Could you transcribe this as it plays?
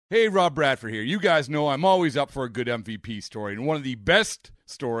Hey, Rob Bradford here. You guys know I'm always up for a good MVP story, and one of the best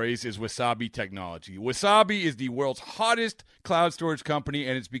stories is Wasabi Technology. Wasabi is the world's hottest cloud storage company,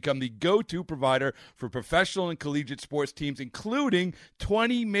 and it's become the go-to provider for professional and collegiate sports teams, including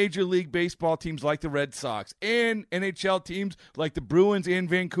 20 Major League Baseball teams like the Red Sox and NHL teams like the Bruins and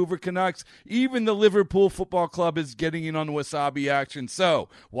Vancouver Canucks. Even the Liverpool Football Club is getting in on the Wasabi action. So,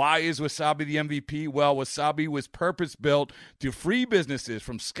 why is Wasabi the MVP? Well, Wasabi was purpose-built to free businesses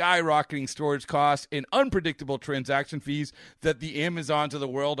from skyrocketing storage costs and unpredictable transaction fees that the Amazons of the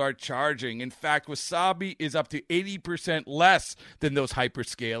world are charging. In fact, Wasabi is up to 80% less than those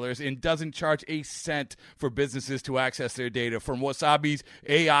hyperscalers and doesn't charge a cent for businesses to access their data. From Wasabi's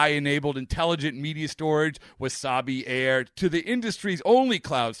AI-enabled intelligent media storage, Wasabi Air, to the industry's only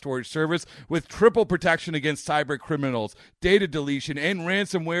cloud storage service with triple protection against cyber criminals, data deletion, and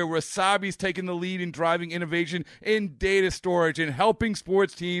ransomware, Wasabi's taken the lead in driving innovation in data storage and helping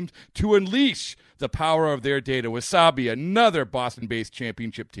sports teams to unleash the power of their data. Wasabi, another Boston-based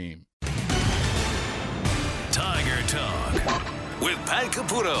championship team. Tiger Talk with Pat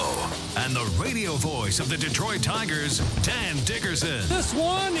Caputo and the radio voice of the Detroit Tigers, Dan Dickerson. This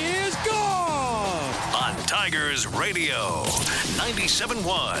one is gone! On Tigers Radio,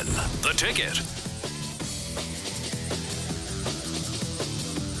 97.1, The Ticket.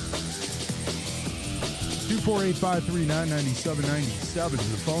 248-539-9797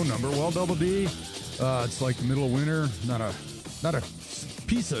 is the phone number. Well, Double D, it's like the middle of winter. Not a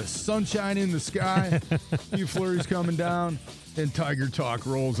piece of sunshine in the sky. A few flurries coming down. And Tiger Talk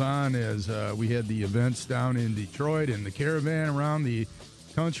rolls on as we had the events down in Detroit and the caravan around the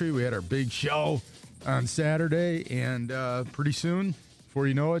country. We had our big show on Saturday, and pretty soon, before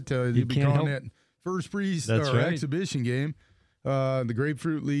you know it, you'll be calling that first exhibition game, the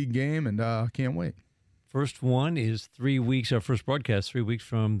Grapefruit League game, and can't wait. First one is 3 weeks, our first broadcast, 3 weeks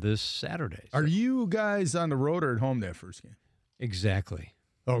from this Saturday. So. Are you guys on the road or at home that first game? Exactly.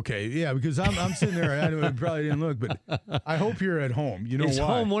 Okay, yeah, because I'm sitting there. I probably didn't look, but I hope you're at home. You know it's why?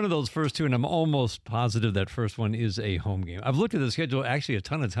 Home one of those first two, and I'm almost positive that first one is a home game. I've looked at the schedule actually a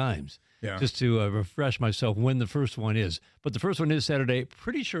ton of times just to refresh myself when the first one is. But the first one is Saturday.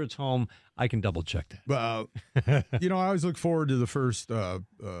 Pretty sure it's home. I can double check that. Well, I always look forward to the first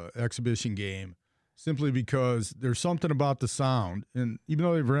exhibition game simply because there's something about the sound. And even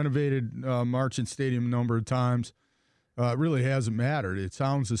though they've renovated Marchant Stadium a number of times, it really hasn't mattered. It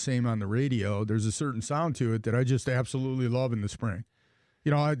sounds the same on the radio. There's a certain sound to it that I just absolutely love in the spring.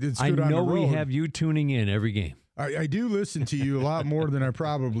 It's good on the road. I know we have you tuning in every game. I do listen to you a lot more than I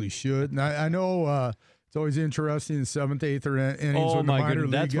probably should. And I know it's always interesting in the 7th, 8th innings. Oh, my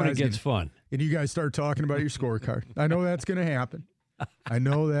goodness. That's when it gets fun. And you guys start talking about your scorecard. I know that's going to happen. I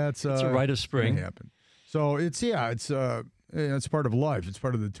know that's it's a rite of spring. Happen. So it's part of life. It's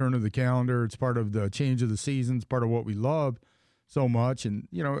part of the turn of the calendar. It's part of the change of the season. It's part of what we love so much. And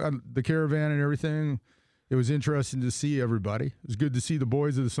the caravan and everything. It was interesting to see everybody. It was good to see the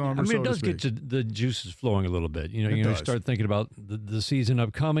boys of the summer. It does get the juices flowing a little bit. You start thinking about the season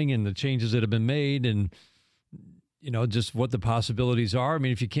upcoming and the changes that have been made, and just what the possibilities are. I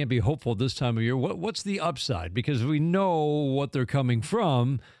mean, if you can't be hopeful this time of year, what's the upside? Because we know what they're coming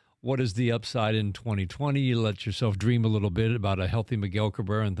from. What is the upside in 2020? You let yourself dream a little bit about a healthy Miguel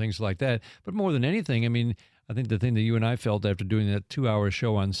Cabrera and things like that. But more than anything, I mean, I think the thing that you and I felt after doing that 2-hour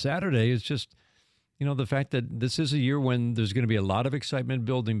show on Saturday is just, the fact that this is a year when there's going to be a lot of excitement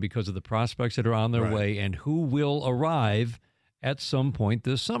building because of the prospects that are on their way and who will arrive at some point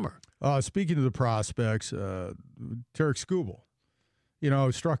this summer. Speaking of the prospects, Tarek Skubal,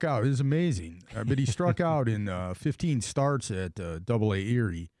 struck out. It was amazing. But he struck out in 15 starts at AA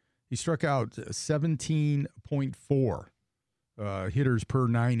Erie. He struck out 17.4 hitters per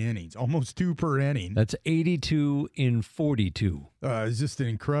 9 innings, almost 2 per inning. That's 82 in 42. It's just an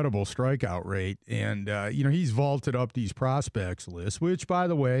incredible strikeout rate. And, he's vaulted up these prospects list, which, by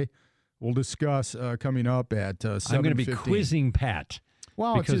the way, we'll discuss coming up at 7:15. I'm going to be quizzing Pat.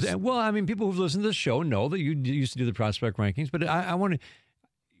 Well, people who've listened to the show know that you used to do the prospect rankings, but I want to.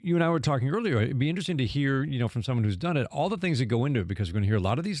 You and I were talking earlier. It'd be interesting to hear, from someone who's done it, all the things that go into it, because we're going to hear a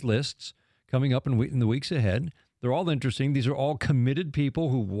lot of these lists coming up in the weeks ahead. They're all interesting. These are all committed people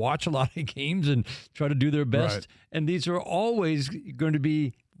who watch a lot of games and try to do their best. Right. And these are always going to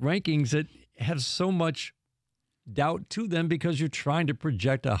be rankings that have so much doubt to them because you're trying to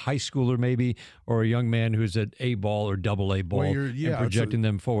project a high schooler maybe or a young man who's at A ball or AA ball and projecting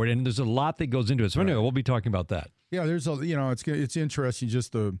them forward. And there's a lot that goes into it. So anyway, we'll be talking about that. Yeah, there's it's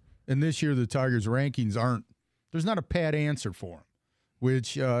interesting and this year the Tigers rankings there's not a pat answer for them,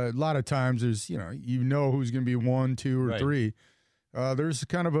 which a lot of times there's, who's going to be 1, 2, or 3. there's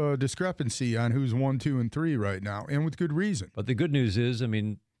kind of a discrepancy on who's 1, 2, and 3 right now, and with good reason. But the good news is, I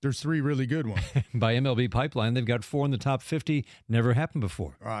mean, there's 3 really good ones. By MLB Pipeline, they've got 4 in the top 50. Never happened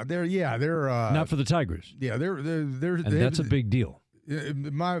before. They're not for the Tigers. Yeah, and that's a big deal.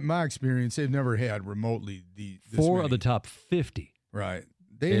 My experience, they've never had remotely this 4 many. of the top 50. Right.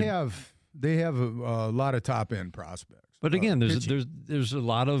 They have a lot of top end prospects. But again, there's a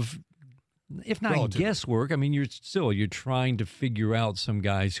lot of, if not guesswork. I mean, you're trying to figure out some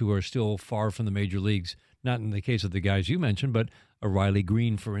guys who are still far from the major leagues. Not in the case of the guys you mentioned, but a Riley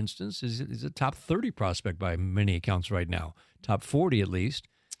Green, for instance, is a top 30 prospect by many accounts right now, top 40 at least.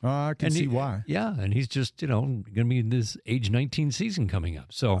 I can see why. Yeah, and he's just going to be in this age 19 season coming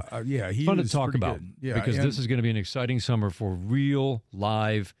up. So he's fun to talk about because this is going to be an exciting summer for real,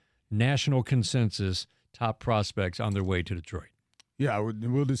 live, national consensus top prospects on their way to Detroit. Yeah,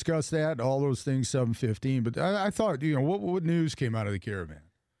 we'll discuss that, all those things, 7:15. But I thought, what news came out of the Caravan?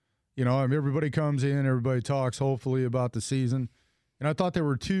 Everybody comes in, everybody talks, hopefully, about the season. And I thought there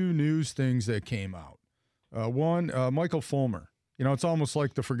were 2 news things that came out. One, Michael Fulmer. It's almost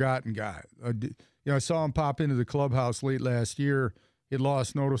like the forgotten guy. I saw him pop into the clubhouse late last year. He had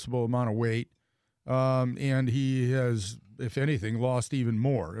lost noticeable amount of weight. And he has, if anything, lost even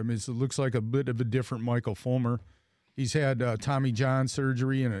more. I mean, it looks like a bit of a different Michael Fulmer. He's had Tommy John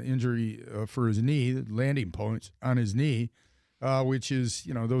surgery and an injury for his knee, landing points on his knee, which is,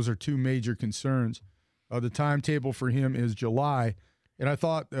 those are 2 major concerns. The timetable for him is July. And I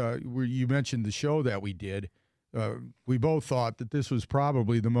thought, you mentioned the show that we did, we both thought that this was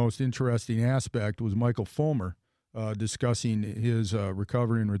probably the most interesting aspect was Michael Fulmer discussing his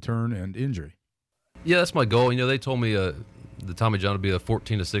recovery and return and injury. Yeah, that's my goal. They told me the Tommy John would be a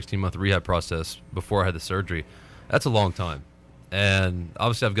 14 to 16-month rehab process before I had the surgery. That's a long time. And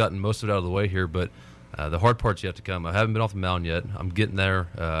obviously I've gotten most of it out of the way here, but the hard part's yet to come. I haven't been off the mound yet. I'm getting there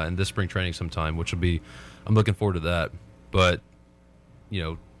in this spring training sometime, which will be – I'm looking forward to that. But,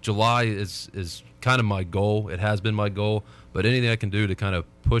 July is kind of my goal. It has been my goal. But anything I can do to kind of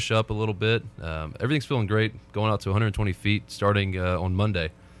push up a little bit. Everything's feeling great, going out to 120 feet starting on Monday.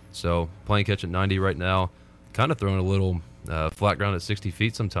 So playing catch at 90 right now, kind of throwing a little flat ground at 60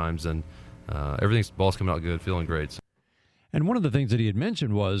 feet sometimes, and ball's coming out good, feeling great. And one of the things that he had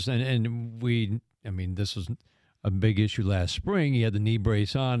mentioned was, this was a big issue last spring. He had the knee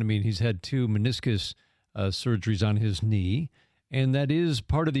brace on. I mean, he's had 2 meniscus surgeries on his knee, and that is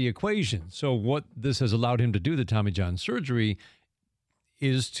part of the equation. So what this has allowed him to do, the Tommy John surgery,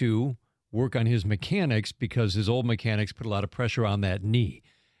 is to work on his mechanics because his old mechanics put a lot of pressure on that knee.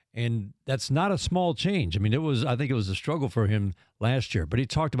 And that's not a small change. I mean, I think it was a struggle for him last year. But he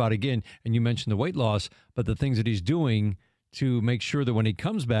talked about, again, and you mentioned the weight loss, but the things that he's doing to make sure that when he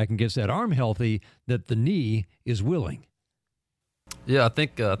comes back and gets that arm healthy, that the knee is willing. Yeah, I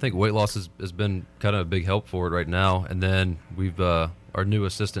think weight loss has been kind of a big help for it right now. And then we've our new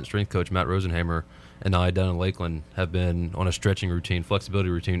assistant strength coach, Matt Rosenhammer, and I down in Lakeland have been on a stretching routine, flexibility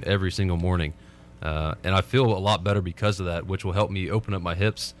routine every single morning. And I feel a lot better because of that, which will help me open up my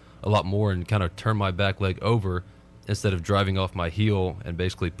hips a lot more and kind of turn my back leg over instead of driving off my heel and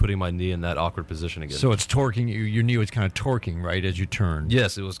basically putting my knee in that awkward position again. So it's torquing, your knee was kind of torquing, right, as you turn?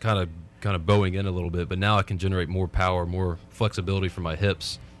 Yes, it was kind of bowing in a little bit, but now I can generate more power, more flexibility for my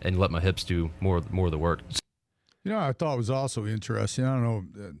hips and let my hips do more of the work. I thought was also interesting. I don't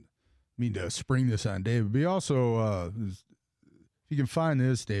know, mean to spring this on David, but he also, if you can find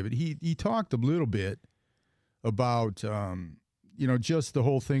this, David, he talked a little bit about, just the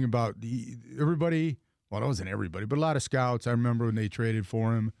whole thing about everybody. Well, it wasn't everybody, but a lot of scouts. I remember when they traded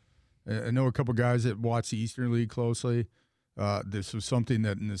for him. I know a couple guys that watch the Eastern League closely. This was something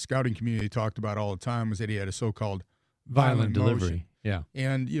that in the scouting community talked about all the time, was that he had a so-called violent delivery. Motion. Yeah.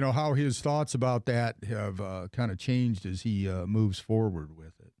 And, how his thoughts about that have kind of changed as he moves forward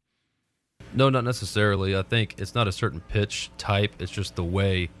with it. No, not necessarily. I think it's not a certain pitch type. It's just the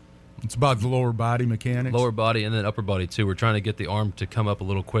way. It's about the lower body mechanics. Lower body and then upper body, too. We're trying to get the arm to come up a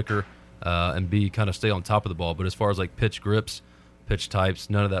little quicker and kind of stay on top of the ball. But as far as like pitch grips, pitch types,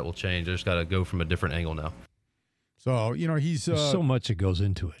 none of that will change. I just got to go from a different angle now. So, he's... There's so much that goes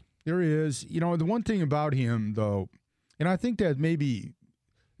into it. There is. The one thing about him, though, and I think that maybe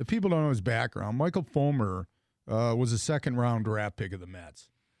if people don't know his background, Michael Fulmer was a second-round draft pick of the Mets.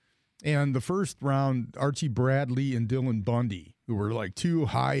 And the first round, Archie Bradley and Dylan Bundy, who were like 2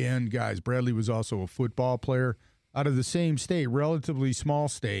 high-end guys. Bradley was also a football player out of the same state, relatively small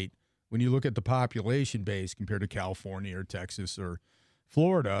state, when you look at the population base compared to California or Texas or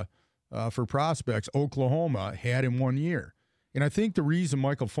Florida. For prospects, Oklahoma had him 1 year. And I think the reason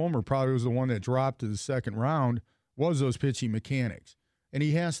Michael Fulmer probably was the one that dropped to the second round was those pitching mechanics. And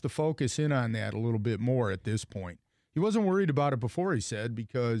he has to focus in on that a little bit more at this point. He wasn't worried about it before, he said,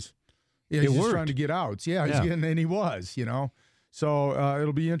 because he's just trying to get outs. Yeah, he's getting, and he was, So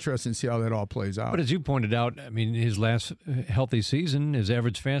it'll be interesting to see how that all plays out. But as you pointed out, I mean, his last healthy season, his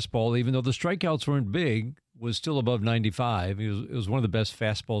average fastball, even though the strikeouts weren't big, was still above 95. It was one of the best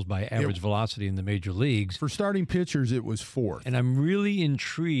fastballs by average velocity in the major leagues. For starting pitchers, it was 4th. And I'm really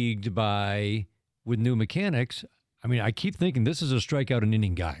intrigued by, with new mechanics, I mean, I keep thinking this is a strikeout an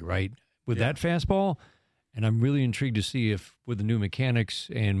inning guy, right? With that fastball. And I'm really intrigued to see if, with the new mechanics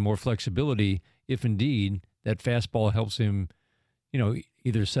and more flexibility, if indeed that fastball helps him,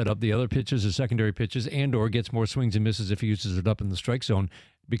 either set up the other pitches as secondary pitches and or gets more swings and misses if he uses it up in the strike zone.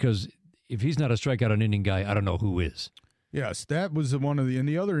 Because if he's not a strikeout an inning guy, I don't know who is. Yes, that was one of and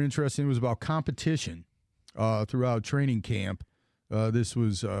the other interesting was about competition throughout training camp. This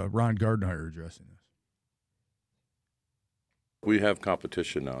was Ron Gardenhire addressing this. We have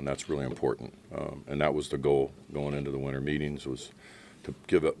competition now, and that's really important. And that was the goal going into the winter meetings, was to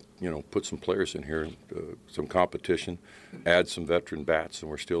give up, put some players in here, some competition, add some veteran bats, and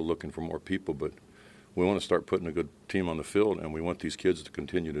we're still looking for more people. But we want to start putting a good team on the field, and we want these kids to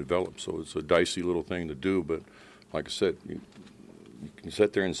continue to develop. So it's a dicey little thing to do, but like I said, you can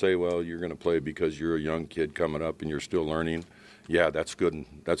sit there and say, well, you're going to play because you're a young kid coming up and you're still learning. Yeah, that's good, and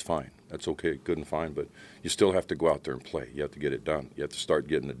that's fine. That's okay, good and fine, but you still have to go out there and play. You have to get it done. You have to start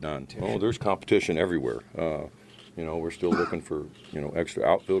getting it done. Oh, there's competition everywhere. We're still looking for, extra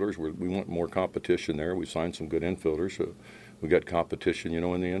outfielders. We want more competition there. We signed some good infielders. We got competition,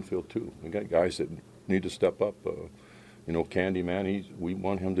 in the infield too. We got guys that need to step up. Candyman, we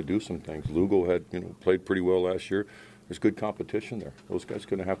want him to do some things. Lugo had, played pretty well last year. There's good competition there. Those guys are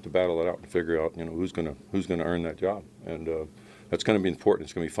going to have to battle it out and figure out, who's going to earn that job. And that's going to be important.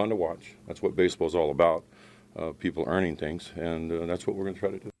 It's going to be fun to watch. That's what baseball's all about, people earning things, and that's what we're going to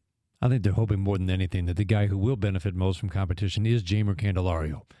try to do. I think they're hoping more than anything that the guy who will benefit most from competition is Jeimer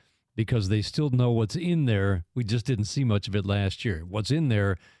Candelario, because they still know what's in there. We just didn't see much of it last year. What's in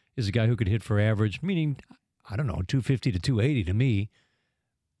there is a guy who could hit for average, meaning, 250 to 280 to me,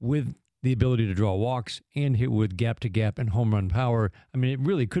 with the ability to draw walks and hit with gap-to-gap and home run power. I mean, it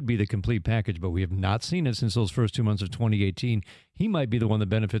really could be the complete package, but we have not seen it since those first 2 months of 2018. He might be the one that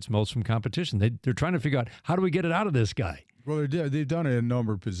benefits most from competition. They're trying to figure out, how do we get it out of this guy? Well, they've done it in a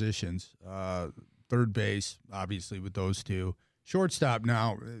number of positions. Third base, obviously, with those two. Shortstop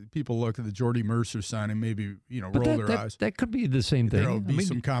now, people look at the Jordy Mercer sign and maybe, roll their eyes. That could be the same thing. There'll be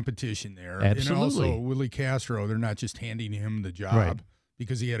some competition there. Absolutely. And also, Willie Castro, they're not just handing him the job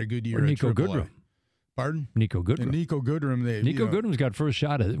because he had a good year or at Nico AAA. Goodrum. Pardon? Nico Goodrum. And Nico Goodrum. Goodrum's got first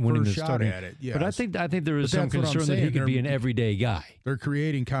shot at winning the starting. At it, yes. But I think there is some concern that he could be an everyday guy. They're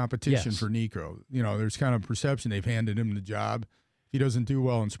creating competition for Nico. There's kind of perception they've handed him the job. If he doesn't do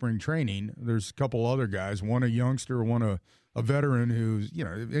well in spring training, there's a couple other guys, one a youngster, one a veteran who's,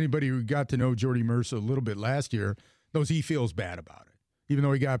 anybody who got to know Jordy Mercer a little bit last year knows he feels bad about it. Even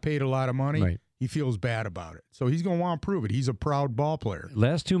though he got paid a lot of money, he feels bad about it. So he's going to want to prove it. He's a proud ball player.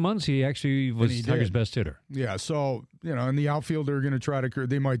 Last 2 months, he actually was Tigers' best hitter. Yeah, so, and the outfield, they're going to try to –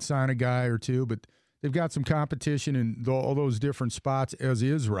 they might sign a guy or two, but they've got some competition in all those different spots as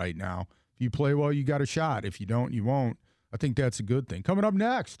is right now. If you play well, you got a shot. If you don't, you won't. I think that's a good thing. Coming up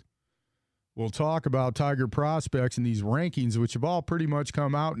next, we'll talk about Tiger prospects and these rankings, which have all pretty much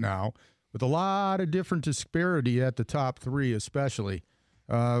come out now, with a lot of different disparity at the top three especially.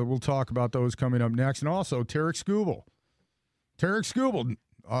 We'll talk about those coming up next. And also, Tarik Skubal. Tarik Skubal,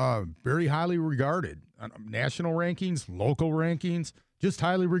 very highly regarded. National rankings, local rankings, just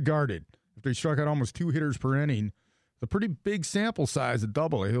highly regarded. If they struck out almost 2 hitters per inning, the pretty big sample size at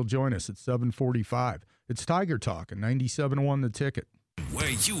Double-A. He'll join us at 7:45. It's Tiger Talk, and 97.1 The Ticket. Where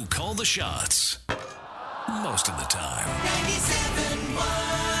you call the shots most of the time.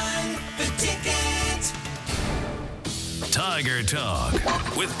 97.1 The Ticket. Tiger Talk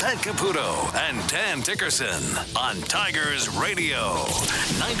with Pat Caputo and Dan Dickerson on Tigers Radio.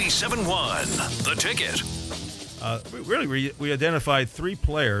 97.1 The Ticket. We identified 3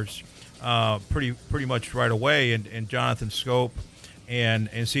 players pretty much right away, and Jonathan Schoop and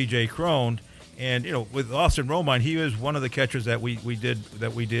C.J. Cron. And with Austin Romine, he was one of the catchers that we did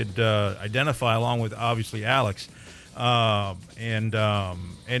identify, along with obviously Alex, and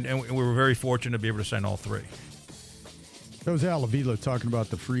we were very fortunate to be able to sign all 3. That was Al Avila talking about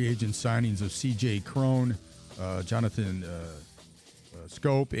the free agent signings of C.J. Cron, Jonathan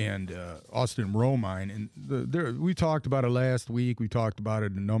Schoop, and Austin Romine. And we talked about it last week. We talked about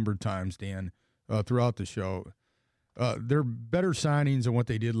it a number of times, Dan, throughout the show. They're better signings than what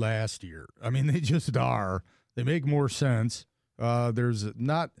they did last year. I mean, they just are. They make more sense. There's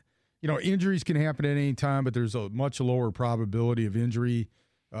not, injuries can happen at any time, but there's a much lower probability of injury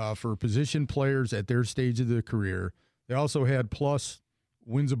for position players at their stage of their career. They also had plus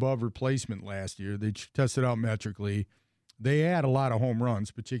wins above replacement last year. They tested out metrically. They had a lot of home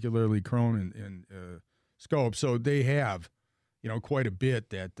runs, particularly Cron and Schoop. So they have, quite a bit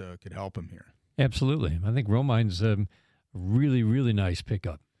that could help them here. Absolutely. I think Romine's a really, really nice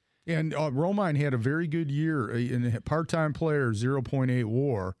pickup. And Romine had a very good year in a part-time player, 0.8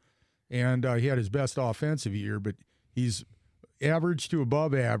 WAR, and he had his best offensive year, but he's average to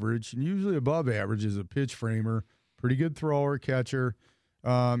above average, and usually above average is a pitch framer, pretty good thrower, catcher.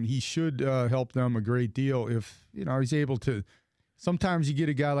 He should help them a great deal if, he's able to. Sometimes you get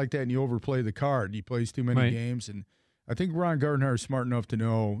a guy like that and you overplay the card. He plays too many games, and I think Ron Gardner is smart enough to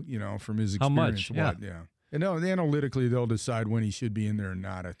know, from his experience. How much? Yeah. And analytically, they'll decide when he should be in there or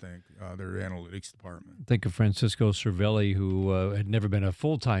not, I think, their analytics department. Think of Francisco Cervelli, who had never been a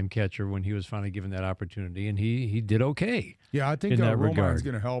full-time catcher when he was finally given that opportunity, and he did okay. Yeah, I think Romine's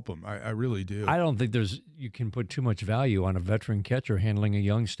going to help him. I really do. I don't think you can put too much value on a veteran catcher handling a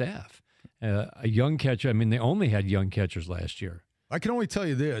young staff. A young catcher, they only had young catchers last year. I can only tell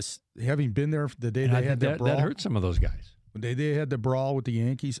you this, having been there the day they had that brawl. That hurt some of those guys. When they had the brawl with the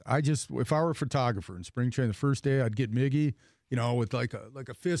Yankees, if I were a photographer in spring training the first day, I'd get Miggy, with like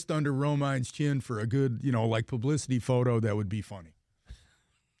a fist under Romine's chin for a good, publicity photo that would be funny.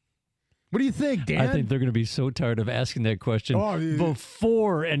 What do you think, Dan? I think they're going to be so tired of asking that question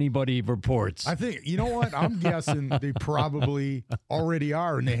before anybody reports. I think, you know what? I'm guessing they probably already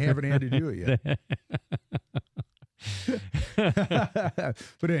are, and they haven't had to do it yet.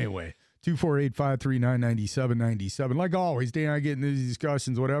 But anyway. 248-539-9797. Like always, Dan and I get into these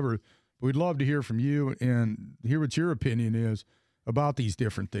discussions, whatever. But we'd love to hear from you and hear what your opinion is about these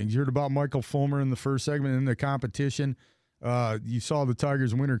different things. You heard about Michael Fulmer in the first segment in the competition. You saw the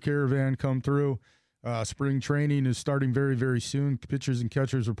Tigers winter caravan come through. Spring training is starting very, very soon. Pitchers and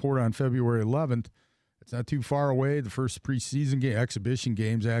catchers report on February 11th. It's not too far away. The first preseason game, exhibition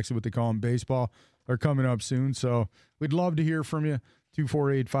games, actually what they call them, baseball, are coming up soon. So we'd love to hear from you.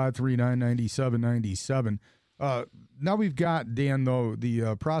 248-539-9797. Now we've got, Dan, though,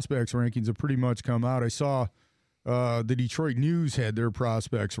 the prospects rankings have pretty much come out. I saw the Detroit News had their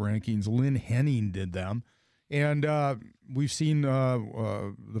prospects rankings. Lynn Henning did them. And we've seen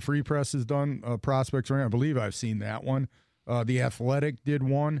the Free Press has done prospects ranking. I believe I've seen that one. The Athletic did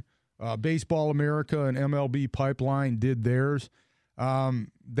one. Baseball America and MLB Pipeline did theirs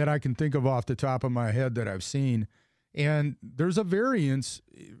that I can think of off the top of my head that I've seen. And there's a variance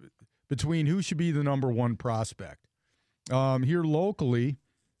between who should be the number one prospect. Here locally,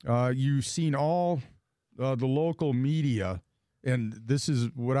 you've seen all the local media, and this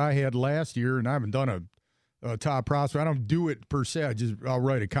is what I had last year, and I haven't done a top prospect. I don't do it per se. I'll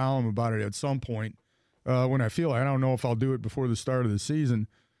write a column about it at some point when I feel like. I don't know if I'll do it before the start of the season,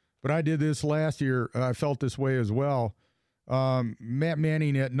 but I did this last year. I felt this way as well. Matt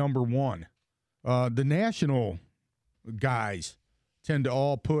Manning at number one. The national guys tend to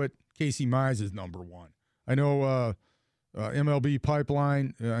all put Casey Mize as number one. I know MLB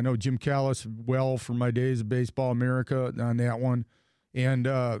Pipeline. I know Jim Callis well from my days of Baseball America on that one. And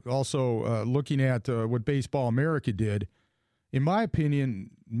also looking at what Baseball America did, in my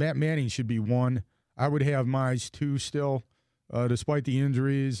opinion, Matt Manning should be one. I would have Mize two still, despite the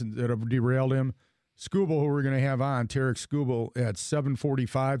injuries that have derailed him. Skubal, who we're going to have on, Tarek Skubal, at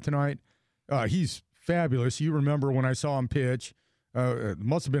 7:45 tonight. He's fabulous. You remember when I saw him pitch, it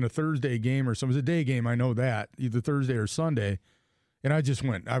must have been a Thursday game or something. It was a day game, I know that, either Thursday or Sunday. And I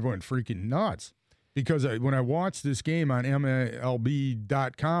went freaking nuts because when I watched this game on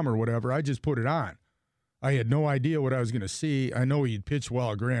MLB.com or whatever, I just put it on. I had no idea what I was going to see. I know he'd pitched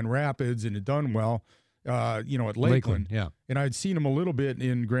well at Grand Rapids and had done well, at Lakeland. Yeah. And I'd seen him a little bit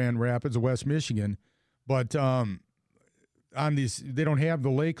in Grand Rapids, West Michigan. But on these, they don't have the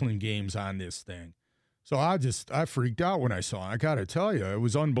Lakeland games on this thing. So I freaked out when I saw it. I got to tell you, it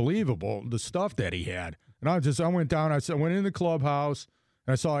was unbelievable, the stuff that he had. And I went down, I went in the clubhouse,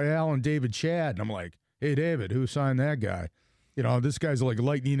 and I saw Al and David Chad, and I'm like, hey, David, who signed that guy? This guy's like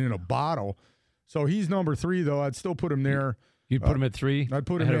lightning in a bottle. So he's number three, though. I'd still put him there. You'd put him at three? I'd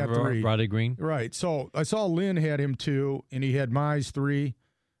put him at three. Roddy Green? Right. So I saw Lynn had him two, and he had Mize three.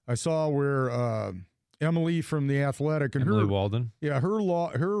 I saw where Emily from The Athletic. And Emily Walden? Yeah, her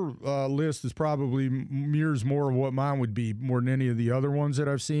list is probably mirrors more of what mine would be, more than any of the other ones that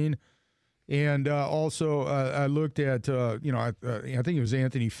I've seen. And also I looked at, I think it was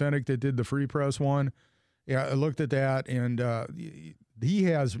Anthony Fennick that did the Free Press one. Yeah, I looked at that, and he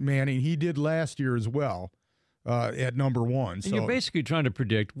has Manning. He did last year as well. at number one. And so you're basically trying to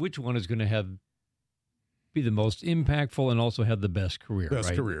predict which one is going to be the most impactful and also have the best career. Best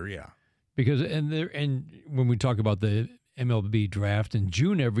right? career, yeah. Because and when we talk about the MLB draft in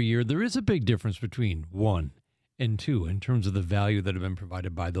June every year, there is a big difference between 1 and 2 in terms of the value that have been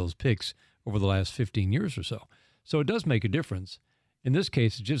provided by those picks over the last 15 years or so. So it does make a difference. In this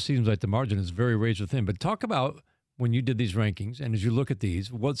case, it just seems like the margin is very razor thin. But talk about when you did these rankings, and as you look at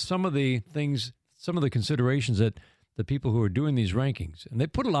these, what some of the considerations that the people who are doing these rankings, and they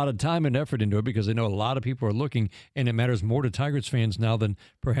put a lot of time and effort into it because they know a lot of people are looking, and it matters more to Tigers fans now than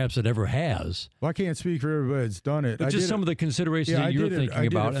perhaps it ever has. Well, I can't speak for everybody that's done it. But just some of the considerations that you're thinking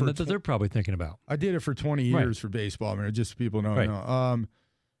about and that they're probably thinking about. I did it for 20 years for baseball. I mean, just so people know. Right.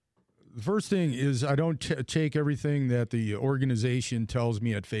 The first thing is I don't take everything that the organization tells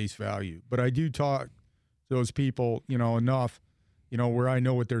me at face value, but I do talk to those people, enough, where I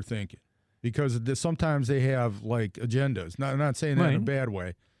know what they're thinking. Because sometimes they have like agendas. I'm not saying that in a bad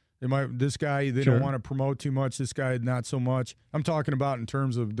way. They might they don't want to promote too much. This guy not so much. I'm talking about in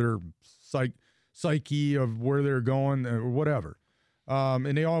terms of their psyche of where they're going or whatever.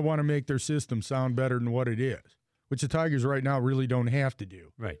 And they all want to make their system sound better than what it is, which the Tigers right now really don't have to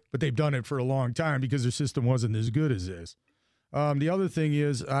do. Right. But they've done it for a long time because their system wasn't as good as this. The other thing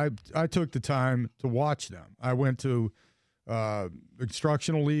is I took the time to watch them. I went to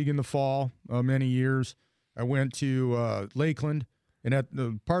instructional league in the fall many years. I went to Lakeland, and at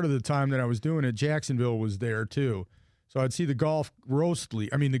the part of the time that I was doing it, Jacksonville was there too. So I'd see the Gulf Coast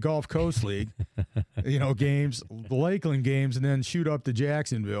League, games, the Lakeland games, and then shoot up to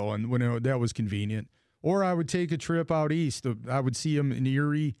Jacksonville, and when that was convenient. Or I would take a trip out east. I would see them in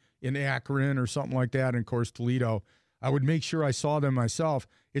Erie, in Akron, or something like that, and of course Toledo. I would make sure I saw them myself.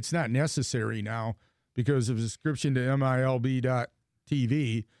 It's not necessary now, because of a subscription to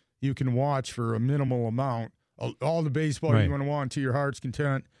MILB.TV, you can watch for a minimal amount all the baseball you want to watch to your heart's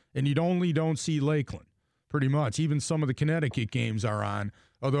content, and you don't see Lakeland, pretty much. Even some of the Connecticut games are on,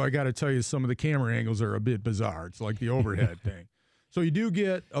 although I got to tell you, some of the camera angles are a bit bizarre. It's like the overhead thing. So you do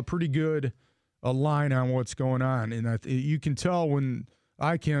get a pretty good line on what's going on, and you can tell when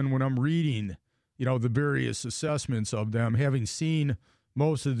I'm reading, the various assessments of them, having seen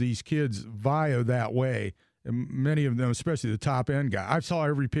most of these kids via that way, and many of them, especially the top-end guy. I saw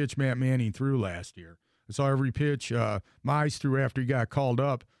every pitch Matt Manning threw last year. I saw every pitch Mize threw after he got called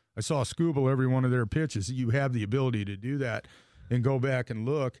up. I saw Scooble every one of their pitches. You have the ability to do that and go back and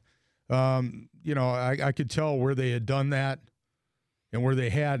look. I could tell where they had done that and where they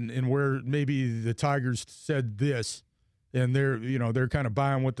hadn't, and where maybe the Tigers said this, and they're kind of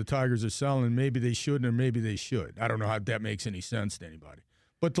buying what the Tigers are selling, and maybe they shouldn't, or maybe they should. I don't know how that makes any sense to anybody.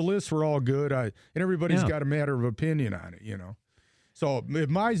 But the lists were all good, and everybody's got a matter of opinion on it, So if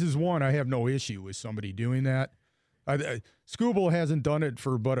Mize is one, I have no issue with somebody doing that. Scooble hasn't done it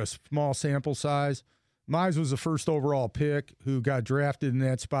for but a small sample size. Mize was the first overall pick who got drafted in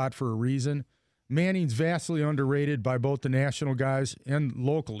that spot for a reason. Manning's vastly underrated by both the national guys and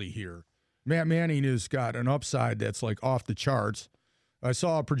locally here. Matt Manning has got an upside that's like off the charts. I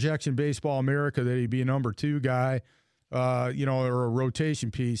saw a projection Baseball America that he'd be a number 2 guy, or a rotation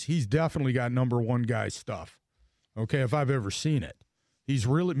piece. He's definitely got number 1 guy stuff. Okay, if I've ever seen it.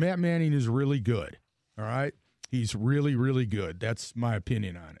 Matt Manning is really good. All right? He's really, really good. That's my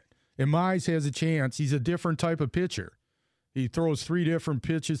opinion on it. And Mize has a chance. He's a different type of pitcher. He throws 3 different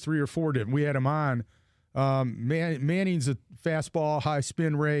pitches, 3 or 4 different. We had him on. Manning's a fastball, high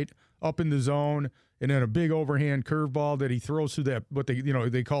spin rate, up in the zone, and then a big overhand curveball that he throws through that, what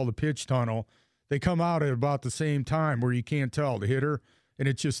they call the pitch tunnel. They come out at about the same time where you can't tell the hitter, and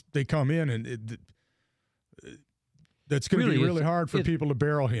they come in, and that's going to be really hard for people to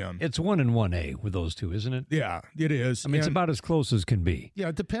barrel him. It's 1 and 1A with those two, isn't it? Yeah, it is. I mean, it's about as close as can be. Yeah,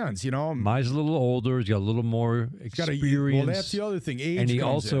 it depends, Mize a little older. He's got a little more experience. Well, that's the other thing. Age and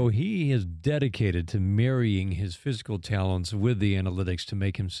he is dedicated to marrying his physical talents with the analytics to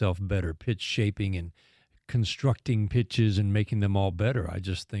make himself better, pitch shaping and constructing pitches and making them all better. I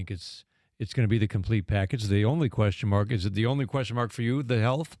just think it's going to be the complete package. The only question mark, is it the only question mark for you, the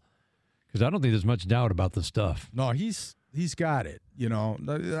health? Because I don't think there's much doubt about the stuff. No, he's got it.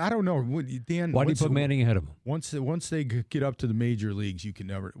 I don't know, Dan. Why do you put Manning ahead of him? Once they get up to the major leagues, you can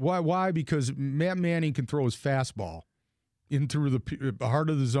never. Why? Because Matt Manning can throw his fastball in through the heart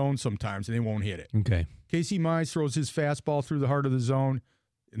of the zone sometimes, and they won't hit it. Okay. Casey Mize throws his fastball through the heart of the zone.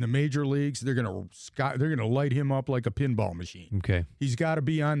 In the major leagues, they're gonna light him up like a pinball machine. Okay. He's got to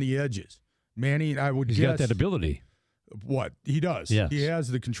be on the edges. Manning, I would guess. He's got that ability. What? He does. Yes. He has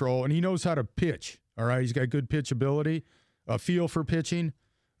the control, and he knows how to pitch. All right? He's got good pitch ability, a feel for pitching.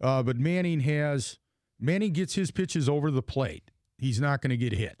 But Manning has Manning gets his pitches over the plate, he's not going to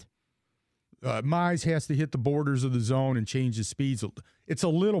get hit. Mize has to hit the borders of the zone and change his speeds. It's a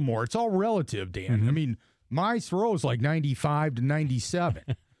little more. It's all relative, Dan. Mm-hmm. I mean, Mize throws like 95 to 97.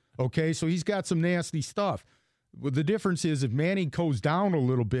 Okay, so he's got some nasty stuff. Well, the difference is if Manning goes down a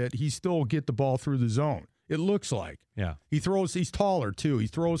little bit, he still get the ball through the zone. It looks like. Yeah. He's taller, too. He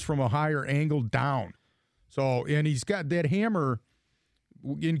throws from a higher angle down. So, and he's got that hammer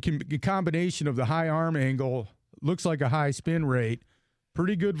in combination of the high arm angle, looks like a high spin rate,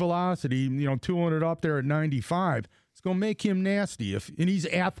 pretty good velocity, tooling it up there at 95. It's going to make him nasty. And he's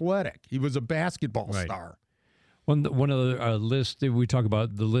athletic. He was a basketball star. One of the lists that we talk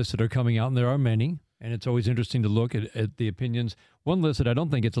about, the lists that are coming out, and there are many, and it's always interesting to look at the opinions. One list that I don't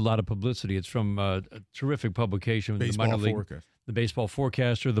think gets a lot of publicity. It's from a terrific publication, Baseball Forecast. The Baseball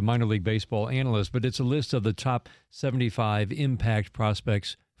Forecaster, the Minor League Baseball Analyst, but it's a list of the top 75 impact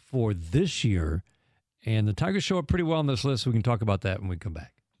prospects for this year. And the Tigers show up pretty well on this list, so we can talk about that when we come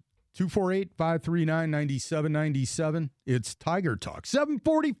back. 248-539-9797. It's Tiger Talk.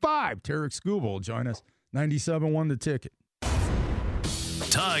 745. Tarek Skubal will join us. 97-1 the ticket.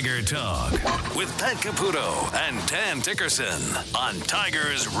 Tiger Talk with Pat Caputo and Dan Dickerson on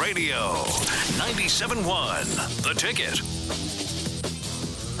Tigers Radio. 97.1 The Ticket.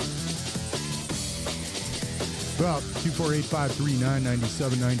 Well,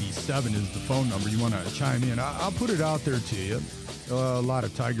 248-539-9797 is the phone number. You want to chime in. I'll put it out there to you. A lot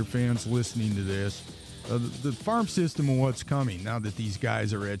of Tiger fans listening to this. The farm system and what's coming now that these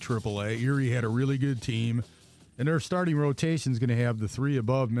guys are at AAA. Erie had a really good team, and their starting rotation is going to have the three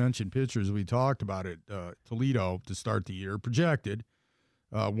above-mentioned pitchers we talked about at Toledo to start the year, projected.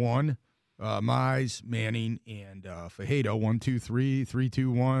 Mize, Manning, and Fajardo, 1, 2, 3, 3,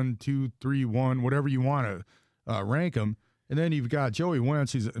 2, 1, 2, 3, 1, whatever you want to rank them. And then you've got Joey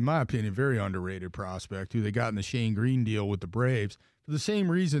Wentz, who's, in my opinion, a very underrated prospect, who they got in the Shane Green deal with the Braves. For the same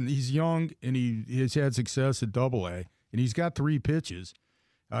reason, he's young, and he has had success at Double-A, and he's got 3 pitches.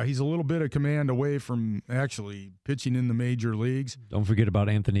 He's a little bit of command away from actually pitching in the major leagues. Don't forget about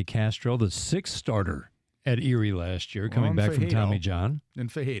Anthony Castro, the 6th starter at Erie last year, coming back from Tommy John.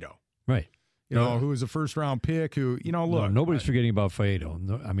 And Fajardo. Right. Who was a first-round pick who, look. No, nobody's forgetting about Fajardo.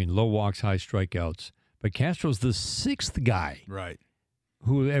 No, I mean, low walks, high strikeouts. But Castro's the 6th guy. Right.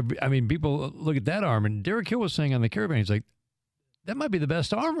 People look at that arm, and Derek Hill was saying on the Caravan, he's like, that might be the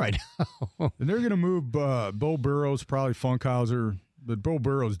best arm right now. And they're going to move Bo Burrows, probably Funkhauser, but Bo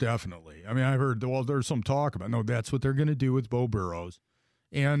Burrows definitely. I mean, I heard, there's some talk about, no, that's what they're going to do with Bo Burrows.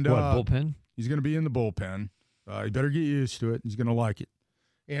 And bullpen? He's going to be in the bullpen. He better get used to it. He's going to like it.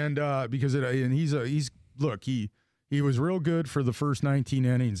 And because he was real good for the first 19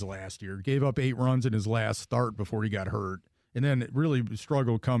 innings last year. Gave up 8 runs in his last start before he got hurt, and then really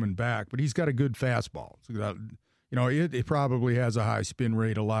struggled coming back. But he's got a good fastball. So it probably has a high spin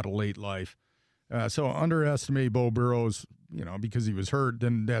rate, a lot of late life. So underestimate Bo Burrows, because he was hurt.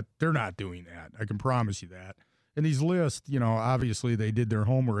 Then that they're not doing that. I can promise you that. And these lists, obviously they did their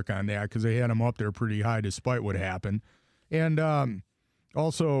homework on that because they had him up there pretty high despite what happened. And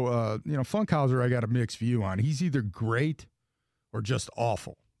also, Funkhauser, I got a mixed view on. He's either great or just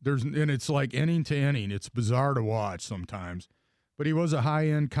awful. And it's like inning to inning. It's bizarre to watch sometimes. But he was a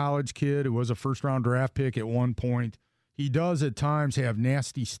high-end college kid who was a first-round draft pick at one point. He does at times have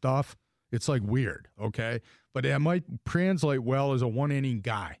nasty stuff. It's like weird, okay? But that might translate well as a one-inning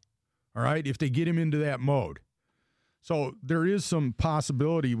guy, all right, if they get him into that mode. So there is some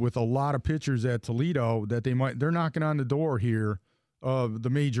possibility with a lot of pitchers at Toledo that they're knocking on the door here of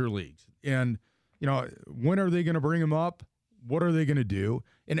the major leagues. And, when are they going to bring him up? What are they going to do?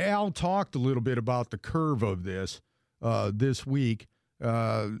 And Al talked a little bit about the curve of this week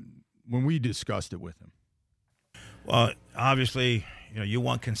when we discussed it with him. Well, obviously, you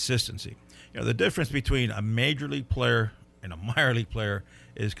want consistency. The difference between a major league player and a minor league player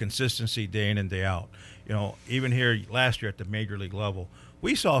is consistency day in and day out. Even here last year at the major league level,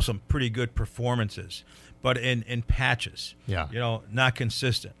 we saw some pretty good performances, but in patches. Yeah. Not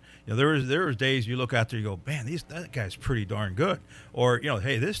consistent. There was days you look out there, you go, man, that guy's pretty darn good, or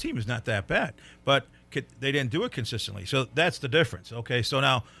hey, this team is not that bad, but they didn't do it consistently. So that's the difference. Okay, so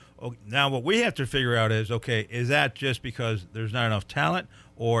now what we have to figure out is, okay, is that just because there's not enough talent,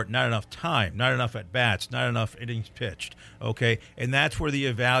 or not enough time, not enough at bats, not enough innings pitched? Okay, and that's where the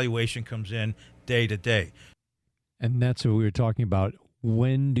evaluation comes in day to day. And that's what we were talking about.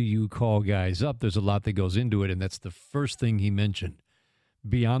 When do you call guys up? There's a lot that goes into it, and that's the first thing he mentioned.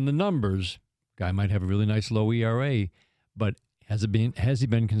 Beyond the numbers, guy might have a really nice low ERA, but has he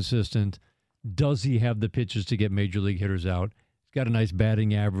been consistent? Does he have the pitches to get major league hitters out? got a nice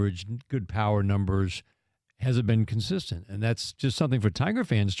batting average, good power numbers, hasn't been consistent. And that's just something for Tiger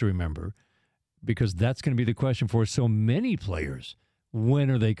fans to remember, because that's going to be the question for so many players.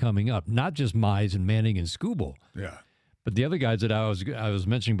 When are they coming up? Not just Mize and Manning and Skubal. Yeah. But the other guys that I was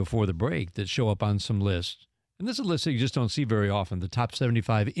mentioning before the break that show up on some lists, and this is a list that you just don't see very often, the top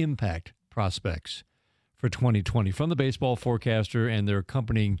 75 impact prospects for 2020 from the Baseball Forecaster and their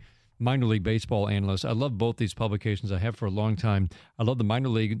accompanying minor league baseball analysts. I love both these publications. I have for a long time. I love the minor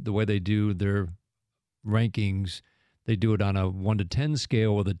league, the way they do their rankings. They do it on a 1 to 10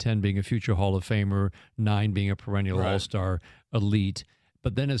 scale, with a 10 being a future Hall of Famer, 9 being a perennial All-Star elite.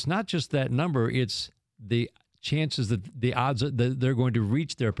 But then it's not just that number, it's the chances that the odds that they're going to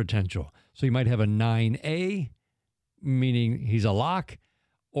reach their potential. So you might have a 9A, meaning he's a lock,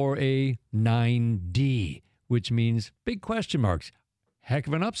 or a 9D, which means big question marks. Heck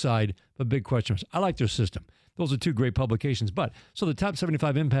of an upside, but big question marks. I like their system. Those are two great publications. But so the top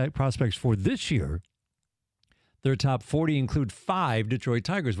 75 impact prospects for this year, their top 40 include 5 Detroit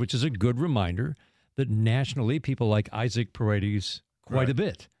Tigers, which is a good reminder that nationally people like Isaac Paredes quite a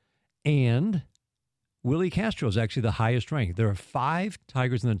bit. And Willie Castro is actually the highest ranked. There are 5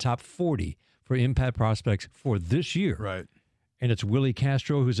 Tigers in the top 40 for impact prospects for this year. Right. And it's Willie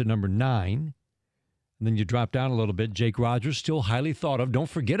Castro who's at number 9. And then you drop down a little bit. Jake Rogers, still highly thought of. Don't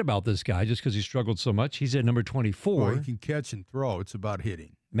forget about this guy just because he struggled so much. He's at number 24. Well, he can catch and throw. It's about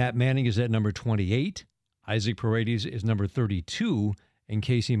hitting. Matt Manning is at number 28. Isaac Paredes is number 32. And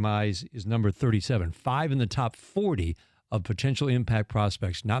Casey Mize is number 37. 5 in the top 40 of potential impact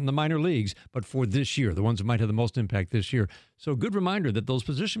prospects, not in the minor leagues, but for this year, the ones that might have the most impact this year. So a good reminder that those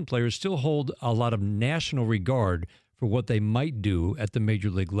position players still hold a lot of national regard for what they might do at the major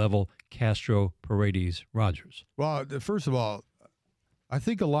league level. Castro, Paredes, Rogers. Well, first of all, I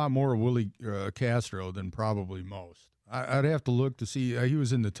think a lot more of Willie Castro than probably most. I'd have to look to see. He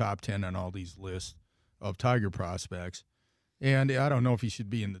was in the top 10 on all these lists of Tiger prospects. And I don't know if he should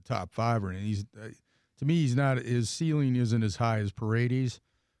be in the top 5 or anything. To me, he's not. His ceiling isn't as high as Paredes,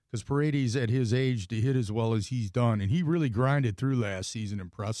 because Paredes at his age to hit as well as he's done, and he really grinded through last season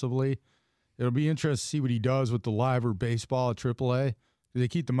impressively. It'll be interesting to see what he does with the live baseball at AAA. They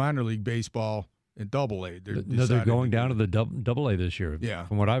keep the minor league baseball in AA. They're going down to the AA this year. Yeah,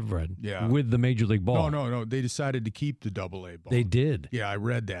 from what I've read. Yeah, with the major league ball. No. They decided to keep the AA ball. They did. Yeah, I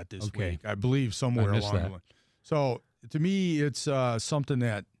read that this week. I believe somewhere along the line. So to me, it's something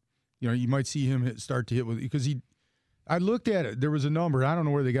that, you might see him start to hit with, because I looked at it. There was a number. I don't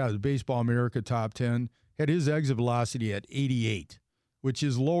know where they got it. Baseball America top 10 had his exit velocity at 88, which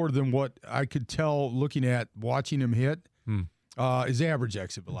is lower than what I could tell looking at watching him hit his average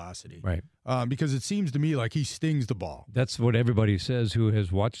exit velocity. Right. Because it seems to me like he stings the ball. That's what everybody says who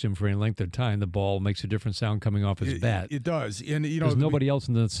has watched him for any length of time. The ball makes a different sound coming off his bat. It does. And there's nobody else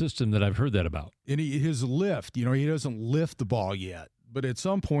in the system that I've heard that about. And his lift, he doesn't lift the ball yet. But at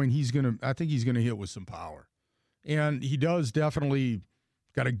some point, I think he's going to hit with some power. And he does definitely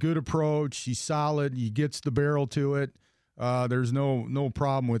got a good approach. He's solid. He gets the barrel to it. There's no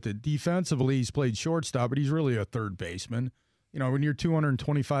problem with it. Defensively, he's played shortstop, but he's really a third baseman. When you're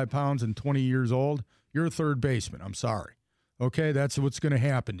 225 pounds and 20 years old, you're a third baseman. I'm sorry. Okay, that's what's going to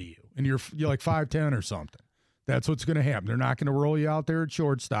happen to you. And you're like 5'10" or something. That's what's going to happen. They're not going to roll you out there at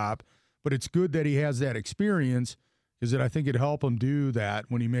shortstop, but it's good that he has that experience, because I think it'd help him do that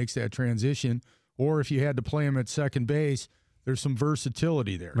when he makes that transition. Or if you had to play him at second base, there's some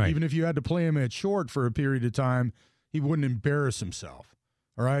versatility there. Right. Even if you had to play him at short for a period of time, he wouldn't embarrass himself.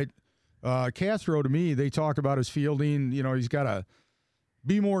 All right? Castro, to me, they talk about his fielding. He's got to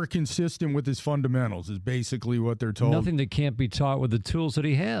be more consistent with his fundamentals is basically what they're told. Nothing that can't be taught with the tools that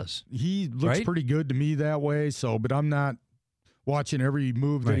he has. He looks pretty good to me that way, but I'm not watching every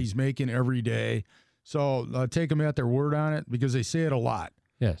move that he's making every day. So take them at their word on it, because they say it a lot.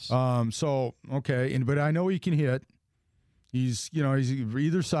 Yes. Okay, but I know he can hit. He's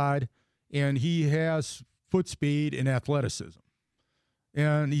either side, and he has foot speed and athleticism.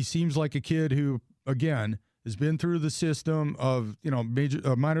 And he seems like a kid who, again, has been through the system of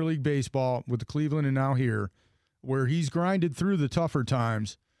minor league baseball with the Cleveland and now here, where he's grinded through the tougher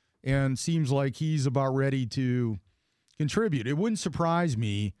times, and seems like he's about ready to contribute. It wouldn't surprise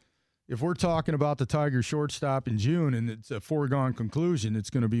me if we're talking about the Tiger shortstop in June and it's a foregone conclusion, it's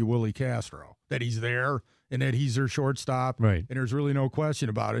going to be Willie Castro, that he's there and that he's their shortstop. Right. And there's really no question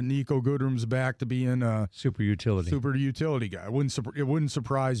about it. Nico Goodrum's back to being a super utility guy. It wouldn't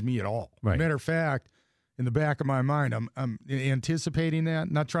surprise me at all. Right. Matter of fact, in the back of my mind, I'm anticipating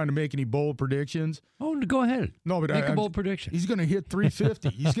that, not trying to make any bold predictions. Oh, go ahead. No, but make a bold prediction. He's going to hit 350.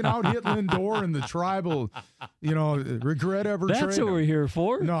 He's going to out-hit Lindor and the Tribal, regret ever trading. That's what we're here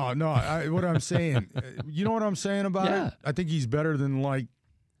for. No, what I'm saying, you know what I'm saying about it? I think he's better than,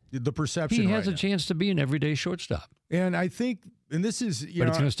 the perception He has right a chance to be an everyday shortstop. And I think, and this is, but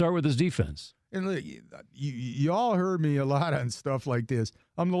it's going to start with his defense. And look, you all heard me a lot on stuff like this.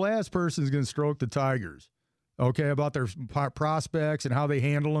 I'm the last person who's going to stroke the Tigers, okay, about their prospects and how they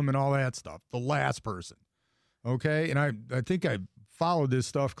handle them and all that stuff. The last person, okay? And I think I followed this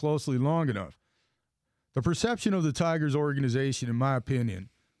stuff closely long enough. The perception of the Tigers organization, in my opinion,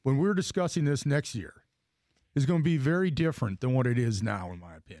 when we're discussing this next year, is going to be very different than what it is now, in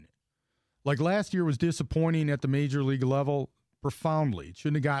my opinion. Like last year was disappointing at the major league level profoundly. It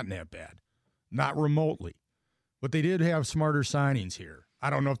shouldn't have gotten that bad. Not remotely. But they did have smarter signings here. I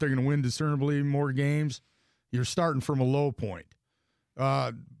don't know if they're going to win discernibly more games. You're starting from a low point.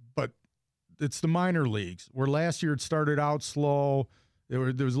 But it's the minor leagues, where last year it started out slow. There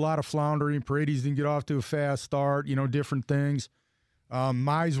was a lot of floundering. Paredes didn't get off to a fast start, different things.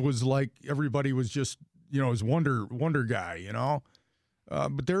 Mize was like everybody was just, his wonder guy,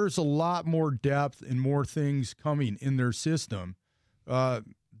 But there's a lot more depth and more things coming in their system that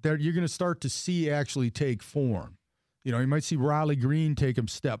you're going to start to see actually take form. You might see Riley Green take a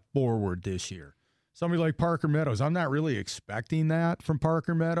step forward this year. Somebody like Parker Meadows, I'm not really expecting that from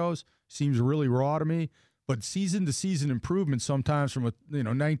Parker Meadows. Seems really raw to me. But season-to-season improvement sometimes from a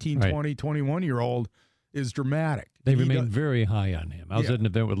 19, 20, 21-year-old is dramatic. They remain very high on him. I was at an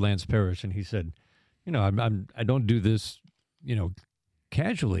event with Lance Parrish, and he said, I don't do this,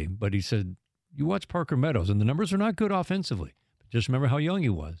 casually, but he said, you watch Parker Meadows, and the numbers are not good offensively. Just remember how young he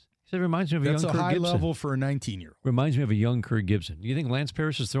was. He said, it reminds me of a young Kurt Gibson. That's a high level for a 19-year-old. Reminds me of a young Kurt Gibson. Do you think Lance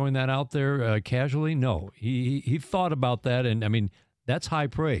Parrish is throwing that out there casually? No. He thought about that, and, that's high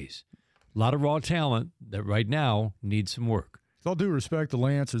praise. A lot of raw talent that right now needs some work. With all due respect to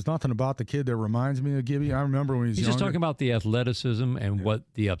Lance, there's nothing about the kid that reminds me of Gibby. I remember when he was He's younger. just talking about the athleticism and what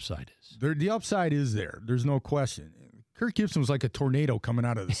the upside is. The upside is there. There's no question. Kurt Gibson was like a tornado coming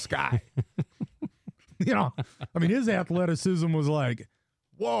out of the sky. His athleticism was like,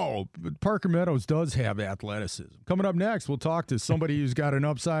 whoa. But Parker Meadows does have athleticism. Coming up next, we'll talk to somebody who's got an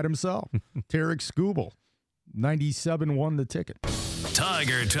upside himself. Tarek Skubal, 97 won the ticket.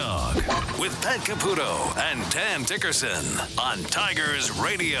 Tiger Talk with Pat Caputo and Dan Dickerson on Tigers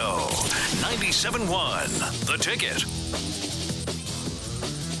Radio 97.1 The Ticket.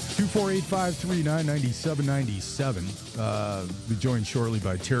 248-539-9797. Be joined shortly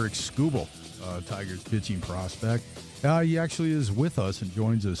by Tarek Skubal, Tigers pitching prospect. He actually is with us and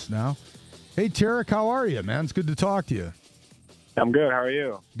joins us now. Hey, Tarek, how are you, man? It's good to talk to you. I'm good. How are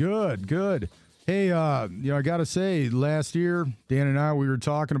you? Good. Hey, I got to say, last year, Dan and I, we were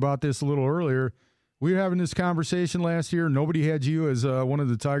talking about this a little earlier. We were having this conversation last year. Nobody had you as one of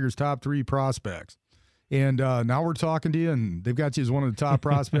the Tigers' top 3 prospects. And now we're talking to you, and they've got you as one of the top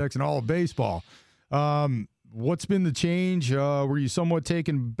prospects in all of baseball. What's been the change? Were you somewhat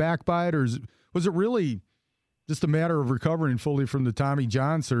taken back by it, or was it really just a matter of recovering fully from the Tommy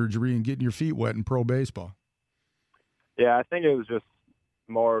John surgery and getting your feet wet in pro baseball? Yeah, I think it was just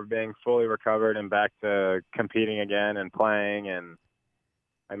more of being fully recovered and back to competing again and playing. And,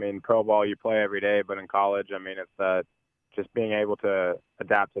 pro ball you play every day, but in college, it's just being able to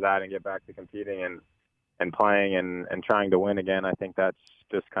adapt to that and get back to competing and playing and trying to win again. I think that's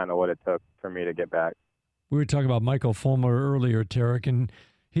just kind of what it took for me to get back. We were talking about Michael Fulmer earlier, Tarek, and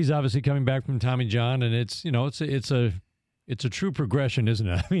he's obviously coming back from Tommy John, and it's a true progression, isn't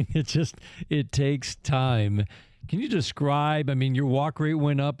it? It takes time. Can you describe, your walk rate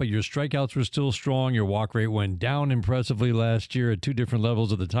went up, but your strikeouts were still strong. Your walk rate went down impressively last year at 2 different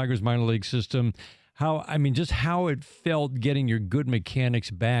levels of the Tigers minor league system. How it felt getting your good mechanics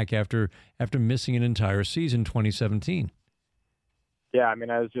back after missing an entire season, 2017. Yeah,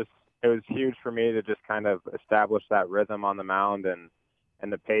 it was huge for me to just kind of establish that rhythm on the mound and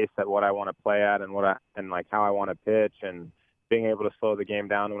the pace at what I want to play at and how I want to pitch, and being able to slow the game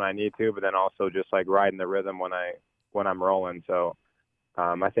down when I need to, but then also just riding the rhythm when I'm rolling. So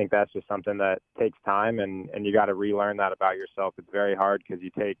I think that's just something that takes time, and you got to relearn that about yourself. It's very hard because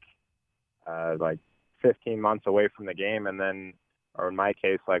you take 15 months away from the game, and then, or in my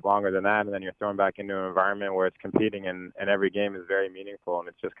case, longer than that, and then you're thrown back into an environment where it's competing, and every game is very meaningful, and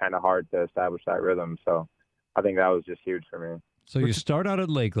it's just kind of hard to establish that rhythm. So I think that was just huge for me. So you start out at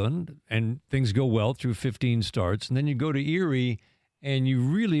Lakeland, and things go well through 15 starts, and then you go to Erie, and you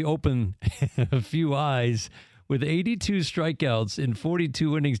really open a few eyes with 82 strikeouts in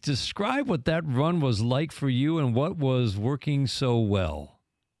 42 innings. Describe what that run was like for you and what was working so well.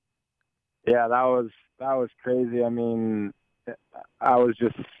 Yeah, that was crazy. I mean, I was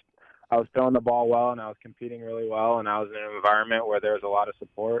throwing the ball well, and I was competing really well, and I was in an environment where there was a lot of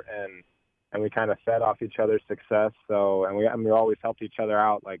support, and we kind of fed off each other's success. So, and we always helped each other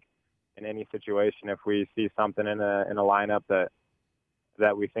out, like in any situation. If we see something in a lineup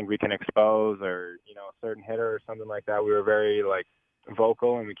that we think we can expose, or a certain hitter or something like that, we were very like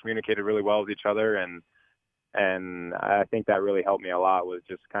vocal, and we communicated really well with each other, and I think that really helped me a lot, was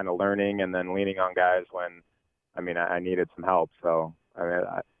just kind of learning and then leaning on guys when I needed some help. So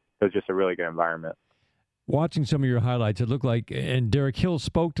it was just a really good environment. Watching some of your highlights, it looked like, and Derek Hill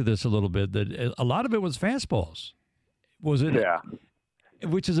spoke to this a little bit, that a lot of it was fastballs. Was it? Yeah.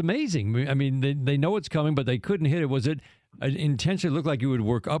 Which is amazing. I mean, they know it's coming, but they couldn't hit it. Was it intentionally looked like you would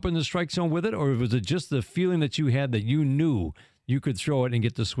work up in the strike zone with it, or was it just the feeling that you had that you knew you could throw it and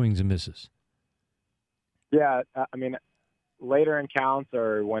get the swings and misses? Yeah, I mean, later in counts,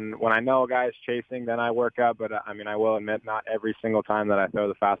 or when I know a guy's chasing, then I work up. But I will admit, not every single time that I throw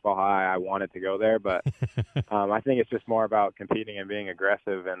the fastball high, I want it to go there. But I think it's just more about competing and being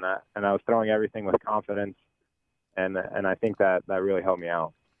aggressive, and I was throwing everything with confidence, and I think that really helped me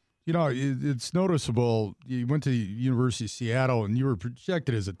out. It's noticeable. You went to the University of Seattle, and you were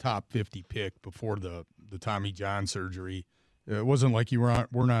projected as a top 50 pick before the Tommy John surgery. It wasn't like you weren't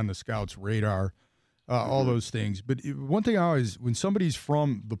on the scouts' radar. All those things. But one thing when somebody's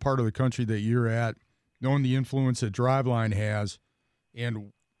from the part of the country that you're at, knowing the influence that Driveline has,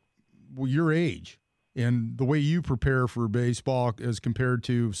 and your age, and the way you prepare for baseball as compared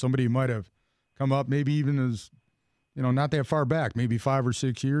to somebody who might have come up maybe even as, not that far back, maybe 5 or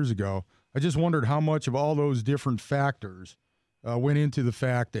 6 years ago, I just wondered how much of all those different factors went into the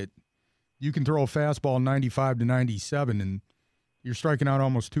fact that you can throw a fastball 95 to 97 and you're striking out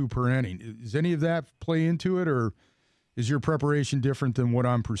almost 2 per inning. Does any of that play into it, or is your preparation different than what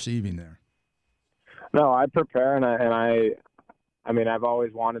I'm perceiving there? No, I prepare, and I've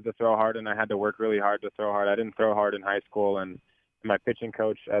always wanted to throw hard, and I had to work really hard to throw hard. I didn't throw hard in high school, and my pitching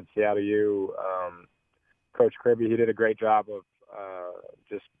coach at Seattle U, Coach Kirby, he did a great job of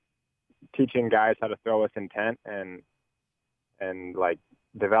just teaching guys how to throw with intent and like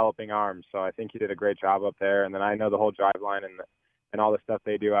developing arms. So I think he did a great job up there. And then I know the whole Driveline and all the stuff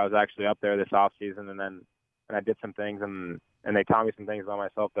they do. I was actually up there this off season, and I did some things, and they taught me some things about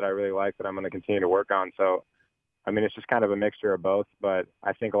myself that I really like that I'm going to continue to work on. So, it's just kind of a mixture of both, but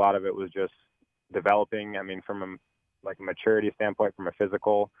I think a lot of it was just developing. From a maturity standpoint, from a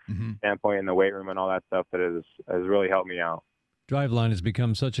physical standpoint in the weight room and all that stuff that has really helped me out. Driveline has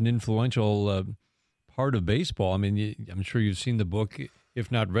become such an influential part of baseball. I'm sure you've seen the book,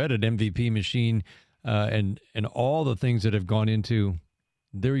 if not read it, MVP Machine, and all the things that have gone into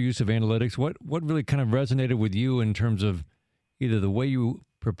their use of analytics. What really kind of resonated with you in terms of either the way you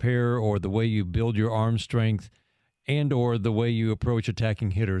prepare or the way you build your arm strength and or the way you approach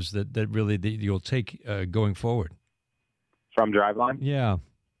attacking hitters that really you'll take going forward? From Driveline? Yeah.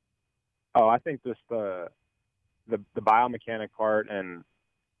 Oh, I think just the biomechanic part and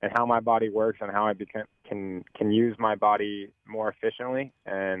how my body works and how I can use my body more efficiently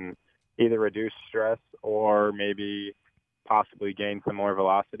and either reduce stress or maybe possibly gain some more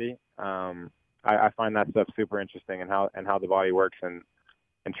velocity. I find that stuff super interesting, and how the body works, and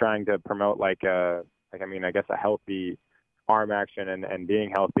trying to promote I guess a healthy arm action and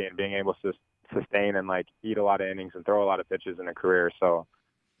being healthy and being able to sustain and eat a lot of innings and throw a lot of pitches in a career. So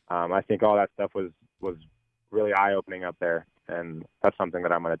I think all that stuff was really eye-opening up there, and that's something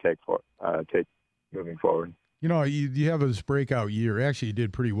that I'm going to take moving forward. You have this breakout year. Actually, you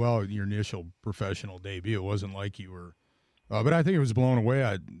did pretty well in your initial professional debut. It wasn't like you were, but I think it was blown away.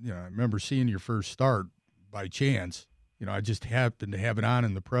 I remember seeing your first start by chance. I just happened to have it on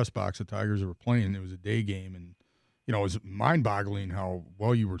in the press box. The Tigers were playing. It was a day game, and it was mind-boggling how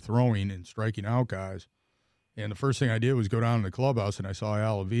well you were throwing and striking out guys. And the first thing I did was go down to the clubhouse, and I saw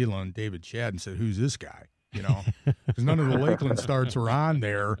Al Avila and David Chad and said, "Who's this guy?" Because none of the Lakeland starts were on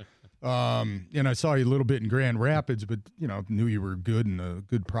there. And I saw you a little bit in Grand Rapids, but, knew you were good and a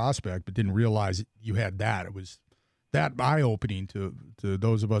good prospect, but didn't realize you had that. It was that eye-opening to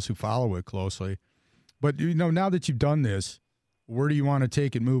those of us who follow it closely. But, now that you've done this, where do you want to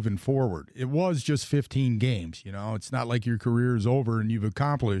take it moving forward? It was just 15 games, It's not like your career is over and you've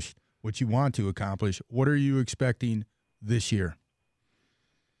accomplished what you want to accomplish. What are you expecting this year?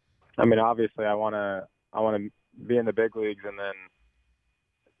 Obviously I want to be in the big leagues, and then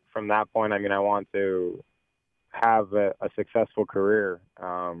from that point, I want to have a successful career.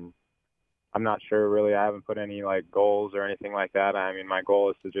 I'm not sure really. I haven't put any goals or anything like that. My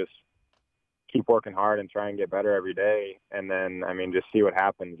goal is to just keep working hard and try and get better every day. And then, I mean, just see what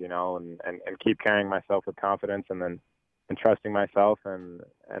happens, you know, and keep carrying myself with confidence and trusting myself and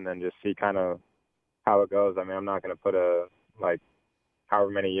then just see kind of how it goes. I mean, I'm not going to put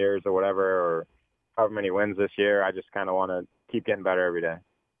however many years or whatever, or however many wins this year. I just kind of want to keep getting better every day.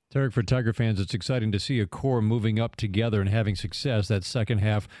 Tarek, for Tiger fans, it's exciting to see a core moving up together and having success. That second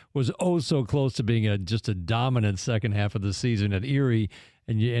half was so close to being just a dominant second half of the season at Erie,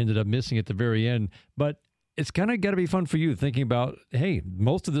 and you ended up missing at the very end. But it's kind of got to be fun for you thinking about, hey,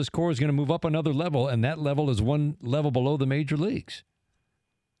 most of this core is going to move up another level, and that level is one level below the major leagues.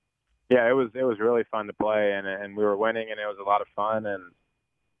 Yeah, it was really fun to play, and we were winning, and it was a lot of fun. And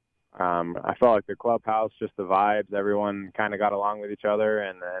I felt like the clubhouse, just the vibes, everyone kind of got along with each other,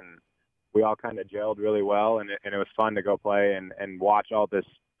 and we all kind of gelled really well, and it was fun to go play and watch all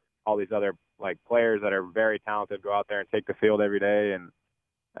these other like players that are very talented go out there and take the field every day. And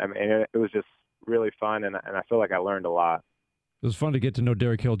I mean, it was just really fun, and I feel like I learned a lot. It was fun to get to know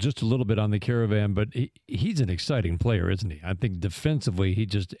Derek Hill just a little bit on the Caravan, but he's an exciting player, isn't he? I think defensively,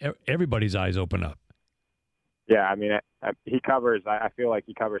 everybody's eyes open up. Yeah, I mean, he covers. I feel like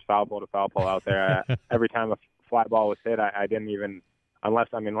he covers foul pole to foul pole out there. Every time a fly ball was hit, I didn't even, unless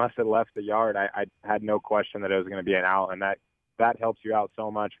it left the yard, I had no question that it was going to be an out, and that helps you out so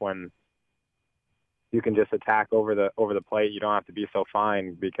much when you can just attack over the plate. You don't have to be so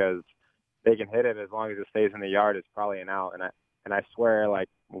fine because they can hit it as long as it stays in the yard. It's probably an out, and I swear, like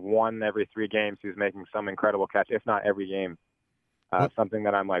 1 every 3 games, he's making some incredible catch, if not every game. Something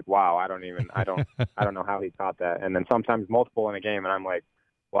that I'm like, wow, I don't know how he caught that. And then sometimes multiple in a game, and I'm like,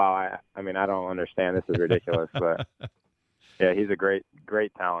 wow, I mean, I don't understand. This is ridiculous. But yeah, he's a great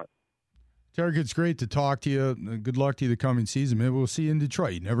talent. Tarek, it's great to talk to you. Good luck to you the coming season. Maybe we'll see you in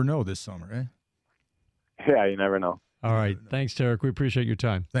Detroit. You never know this summer, eh? Yeah, you never know. All right. Thanks, Tarek. We appreciate your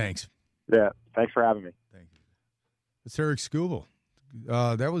time. Thanks. Yeah, thanks for having me. Thank you. It's Tarek Skubal.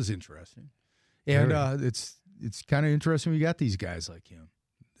 That was interesting. And it's kind of interesting we got these guys like him.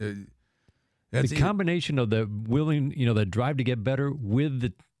 The combination of the that drive to get better with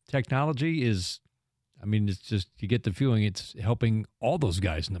the technology is, I mean, it's just, you get the feeling it's helping all those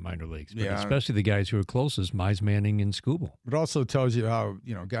guys in the minor leagues, but especially the guys who are closest, Mize, Manning, and Skubal. It also tells you how,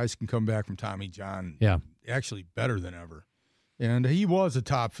 guys can come back from Tommy John actually better than ever. And he was a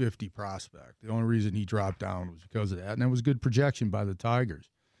top 50 prospect. The only reason he dropped down was because of that, and that was good projection by the Tigers.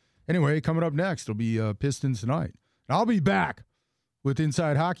 Anyway, coming up next, it'll be Pistons tonight. And I'll be back with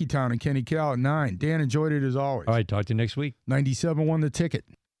Inside Hockey Town and Kenny Cal at 9. Dan, enjoyed it as always. All right, talk to you next week. 97 The Ticket.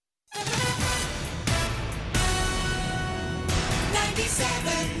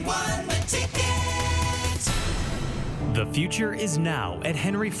 97 The Ticket. The future is now at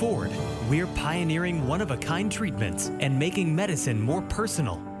Henry Ford. We're pioneering one-of-a-kind treatments and making medicine more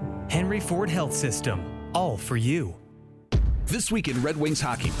personal. Henry Ford Health System, all for you. This week in Red Wings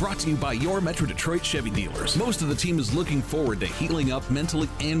hockey, brought to you by your Metro Detroit Chevy dealers. Most of the team is looking forward to healing up mentally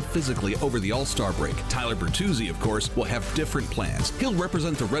and physically over the All-Star break. Tyler Bertuzzi, of course, will have different plans. He'll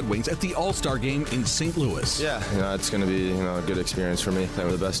represent the Red Wings at the All-Star game in St. Louis. Yeah, it's going to be a good experience for me.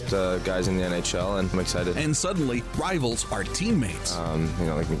 They're the best guys in the NHL, and I'm excited. And suddenly, rivals are teammates.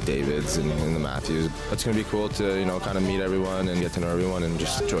 Like McDavid's and the Matthews. It's going to be cool to, kind of meet everyone and get to know everyone and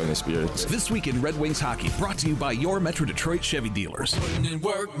just join the spirits. This week in Red Wings hockey, brought to you by your Metro Detroit Chevy dealers. Putting in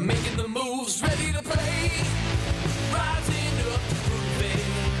work, making the moves, ready to play. Rising up to prove it.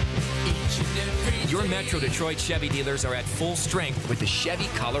 Each and every day. Your Metro Detroit Chevy dealers are at full strength with the Chevy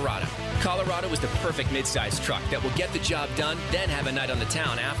Colorado. Colorado is the perfect midsize truck that will get the job done, then have a night on the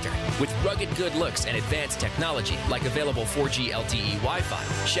town after. With rugged good looks and advanced technology like available 4G LTE Wi-Fi,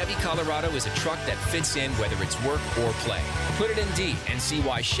 Chevy Colorado is a truck that fits in whether it's work or play. Put it in D and see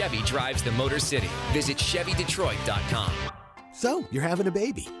why Chevy drives the Motor City. Visit ChevyDetroit.com. So, you're having a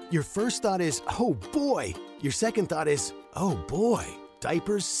baby. Your first thought is, oh boy. Your second thought is, oh boy.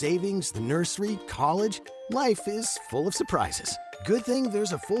 Diapers, savings, the nursery, college. Life is full of surprises. Good thing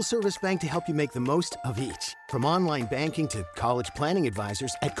there's a full-service bank to help you make the most of each. From online banking to college planning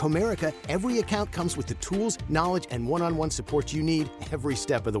advisors, at Comerica, every account comes with the tools, knowledge, and one-on-one support you need every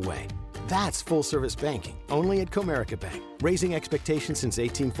step of the way. That's full-service banking, only at Comerica Bank. Raising expectations since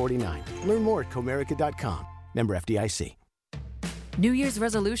 1849. Learn more at Comerica.com. Member FDIC. New Year's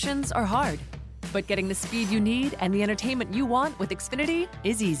resolutions are hard, but getting the speed you need and the entertainment you want with Xfinity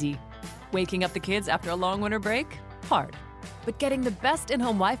is easy. Waking up the kids after a long winter break? Hard. But getting the best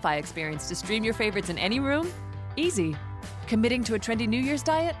in-home Wi-Fi experience to stream your favorites in any room? Easy. Committing to a trendy New Year's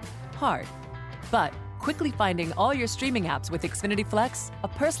diet? Hard. But quickly finding all your streaming apps with Xfinity Flex, a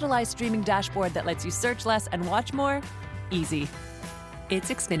personalized streaming dashboard that lets you search less and watch more? Easy. It's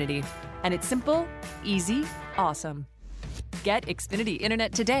Xfinity. And it's simple, easy, awesome. Get Xfinity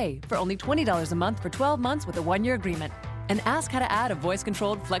Internet today for only $20 a month for 12 months with a 1-year agreement. And ask how to add a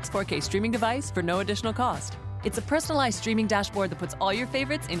voice-controlled Flex 4K streaming device for no additional cost. It's a personalized streaming dashboard that puts all your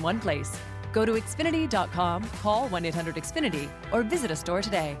favorites in one place. Go to Xfinity.com, call 1-800-XFINITY, or visit a store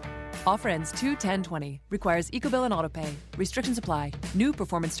today. Offer ends 2/10/20. Requires EcoBill and AutoPay. Restrictions apply. New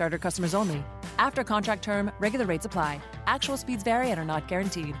performance starter customers only. After contract term, regular rates apply. Actual speeds vary and are not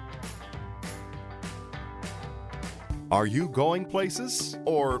guaranteed. Are you going places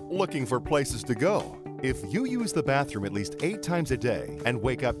or looking for places to go? If you use the bathroom at least 8 times a day and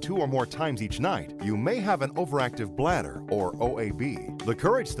wake up 2 or more times each night, you may have an overactive bladder, or OAB. The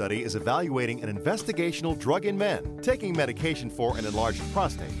COURAGE study is evaluating an investigational drug in men taking medication for an enlarged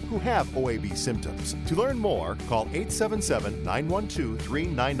prostate who have OAB symptoms. To learn more, call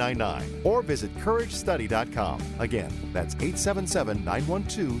 877-912-3999 or visit COURAGEStudy.com. Again, that's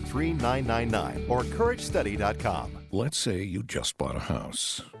 877-912-3999 or COURAGEStudy.com. Let's say you just bought a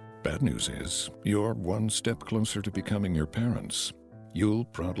house. Bad news is, you're one step closer to becoming your parents. You'll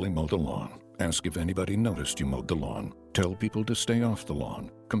proudly mow the lawn. Ask if anybody noticed you mowed the lawn. Tell people to stay off the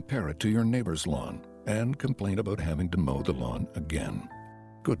lawn. Compare it to your neighbor's lawn. And complain about having to mow the lawn again.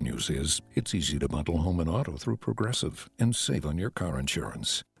 Good news is, it's easy to bundle home and auto through Progressive and save on your car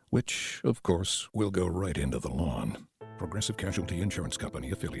insurance, which, of course, will go right into the lawn. Progressive Casualty Insurance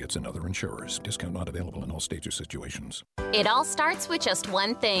Company, affiliates, and other insurers. Discount not available in all states or situations. It all starts with just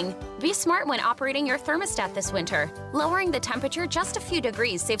one thing. Be smart when operating your thermostat this winter. Lowering the temperature just a few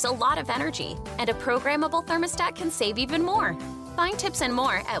degrees saves a lot of energy, and a programmable thermostat can save even more. Find tips and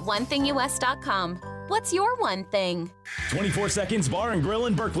more at onethingus.com. What's your one thing? 24 Seconds Bar and Grill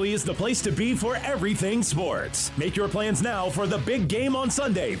in Berkeley is the place to be for everything sports. Make your plans now for the big game on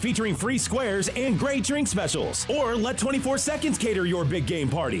Sunday, featuring free squares and great drink specials. Or let 24 Seconds cater your big game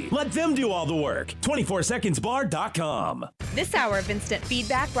party. Let them do all the work. 24secondsbar.com. This hour of Instant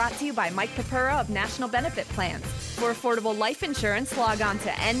Feedback brought to you by Mike Papura of National Benefit Plans. For affordable life insurance, log on to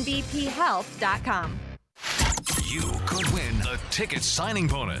nbphealth.com. You could win the ticket signing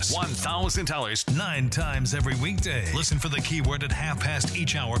bonus. $1,000 9 times every weekday. Listen for the keyword at 5:30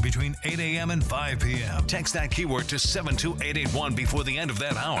 each hour between 8 a.m. and 5 p.m. Text that keyword to 72881 before the end of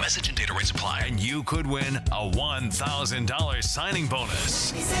that hour. Message and data rates apply. And you could win a $1,000 signing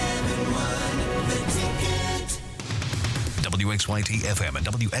bonus. WXYT FM and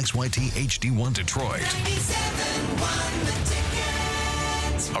WXYT HD1 Detroit.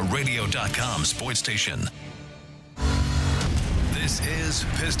 A radio.com sports station. This is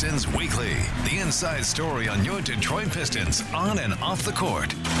Pistons Weekly, the inside story on your Detroit Pistons on and off the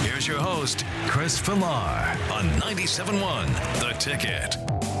court. Here's your host, Chris Villar, on 97.1 The Ticket.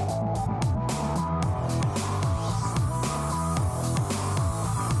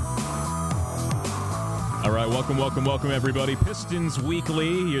 All right, welcome, everybody. Pistons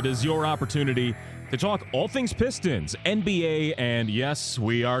Weekly. It is your opportunity to talk all things Pistons, NBA, and yes,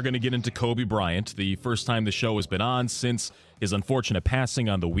 we are going to get into Kobe Bryant, the first time the show has been on since his unfortunate passing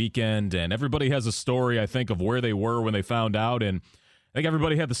on the weekend, and everybody has a story, I think, of where they were when they found out, and I think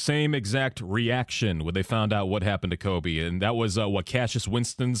everybody had the same exact reaction when they found out what happened to Kobe, and that was, Cassius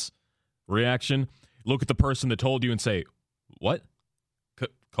Winston's reaction. Look at the person that told you and say, what?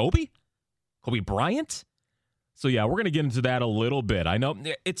 Kobe? Kobe Bryant? So, yeah, we're going to get into that a little bit. I know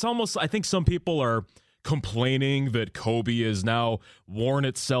it's almost, I think some people are complaining that Kobe is now worn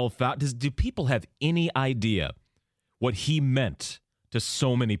itself out. Do people have any idea what he meant to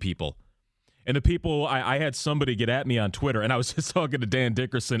so many people? And the people, I had somebody get at me on Twitter, and I was just talking to Dan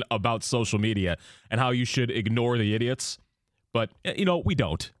Dickerson about social media and how you should ignore the idiots. But, we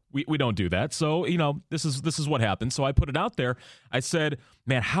don't. We don't do that. So, this is what happened. So I put it out there. I said,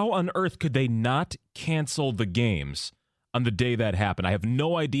 man, how on earth could they not cancel the games on the day that happened? I have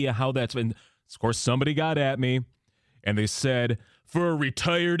no idea how that's been. Of course, somebody got at me, and they said, for a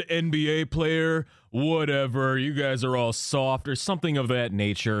retired NBA player, whatever, you guys are all soft or something of that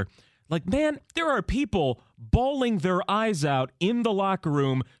nature. Like, man, there are people bawling their eyes out in the locker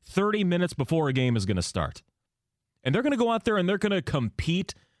room 30 minutes before a game is going to start. And they're going to go out there and they're going to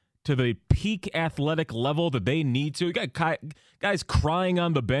compete to the peak athletic level that they need to. You got guys crying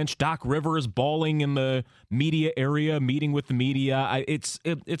on the bench. Doc Rivers bawling in the media area, meeting with the media. It's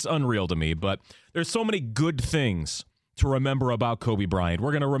unreal to me, but there's so many good things to remember about Kobe Bryant. We're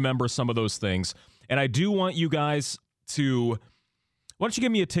going to remember some of those things. And I do want you guys to, why don't you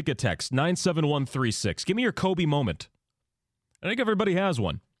give me a ticket text, 97136. Give me your Kobe moment. I think everybody has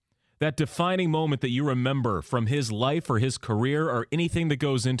one. That defining moment that you remember from his life or his career or anything that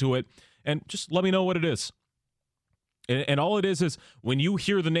goes into it, and just let me know what it is. And all it is when you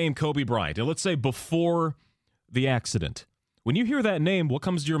hear the name Kobe Bryant, and let's say before the accident, when you hear that name, what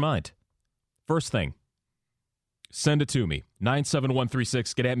comes to your mind? First thing, send it to me.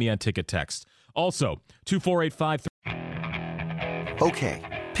 97136. Get at me on Ticket Text. Also, 24853.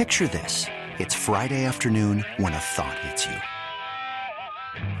 Okay, picture this. It's Friday afternoon when a thought hits you.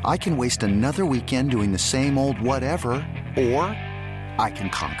 I can waste another weekend doing the same old whatever, or I can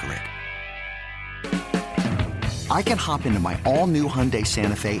conquer it. I can hop into my all-new Hyundai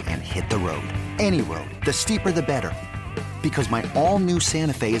Santa Fe and hit the road. Any road. The steeper, the better. Because my all-new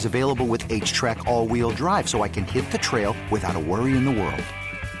Santa Fe is available with H-Track all-wheel drive, so I can hit the trail without a worry in the world.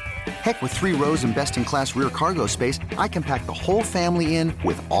 Heck, with 3 rows and best-in-class rear cargo space, I can pack the whole family in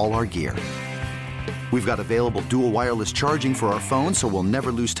with all our gear. We've got available dual wireless charging for our phones, so we'll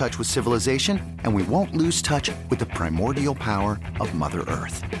never lose touch with civilization, and we won't lose touch with the primordial power of Mother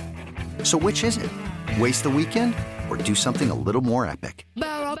Earth. So which is it? Waste the weekend or do something a little more epic?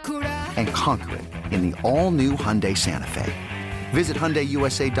 And conquer it in the all-new Hyundai Santa Fe. Visit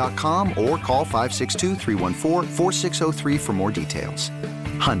HyundaiUSA.com or call 562-314-4603 for more details.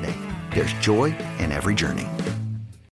 Hyundai, there's joy in every journey.